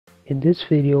In this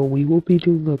video, we will be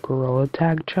doing a gorilla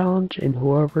tag challenge, and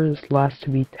whoever is last to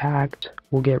be tagged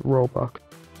will get Robux.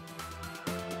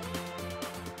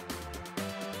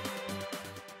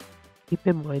 Keep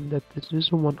in mind that this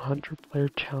is a 100 player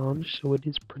challenge, so it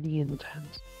is pretty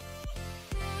intense.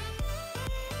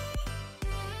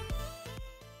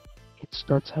 It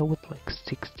starts out with like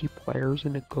 60 players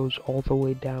and it goes all the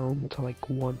way down to like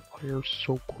 1 player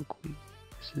so quickly.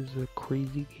 This is a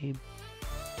crazy game.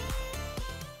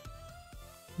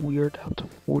 We are down to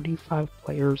 45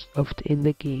 players left in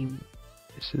the game.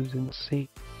 This is insane.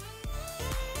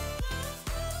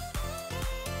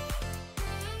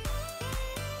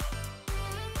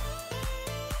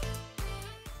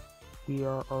 We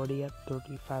are already at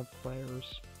 35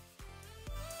 players.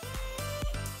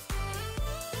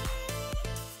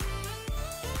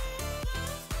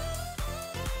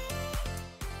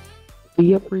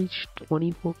 We have reached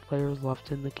 24 players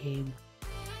left in the game.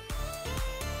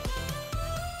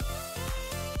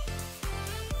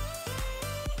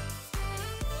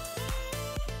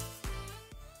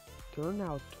 There are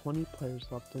now 20 players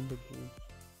left in the game.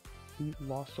 We've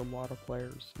lost a lot of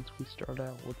players since we started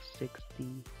out with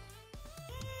 60.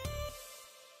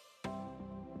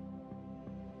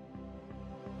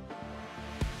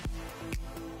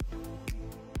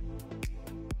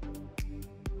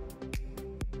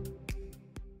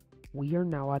 We are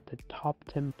now at the top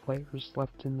 10 players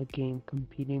left in the game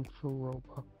competing for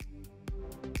Robux.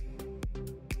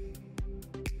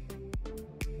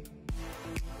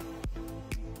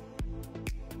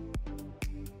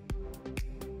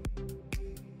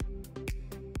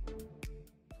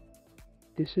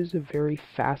 This is a very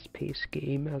fast-paced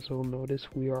game, as you'll notice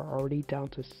we are already down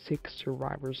to 6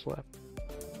 survivors left.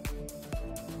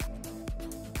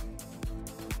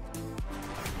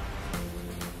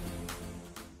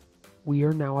 We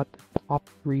are now at the top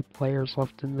 3 players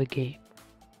left in the game.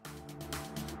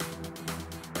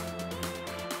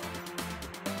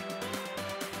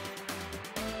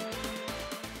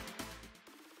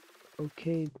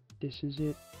 Okay, this is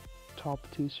it. Top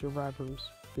 2 survivors.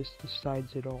 This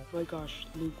decides it all. Oh my gosh,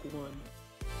 Luke won.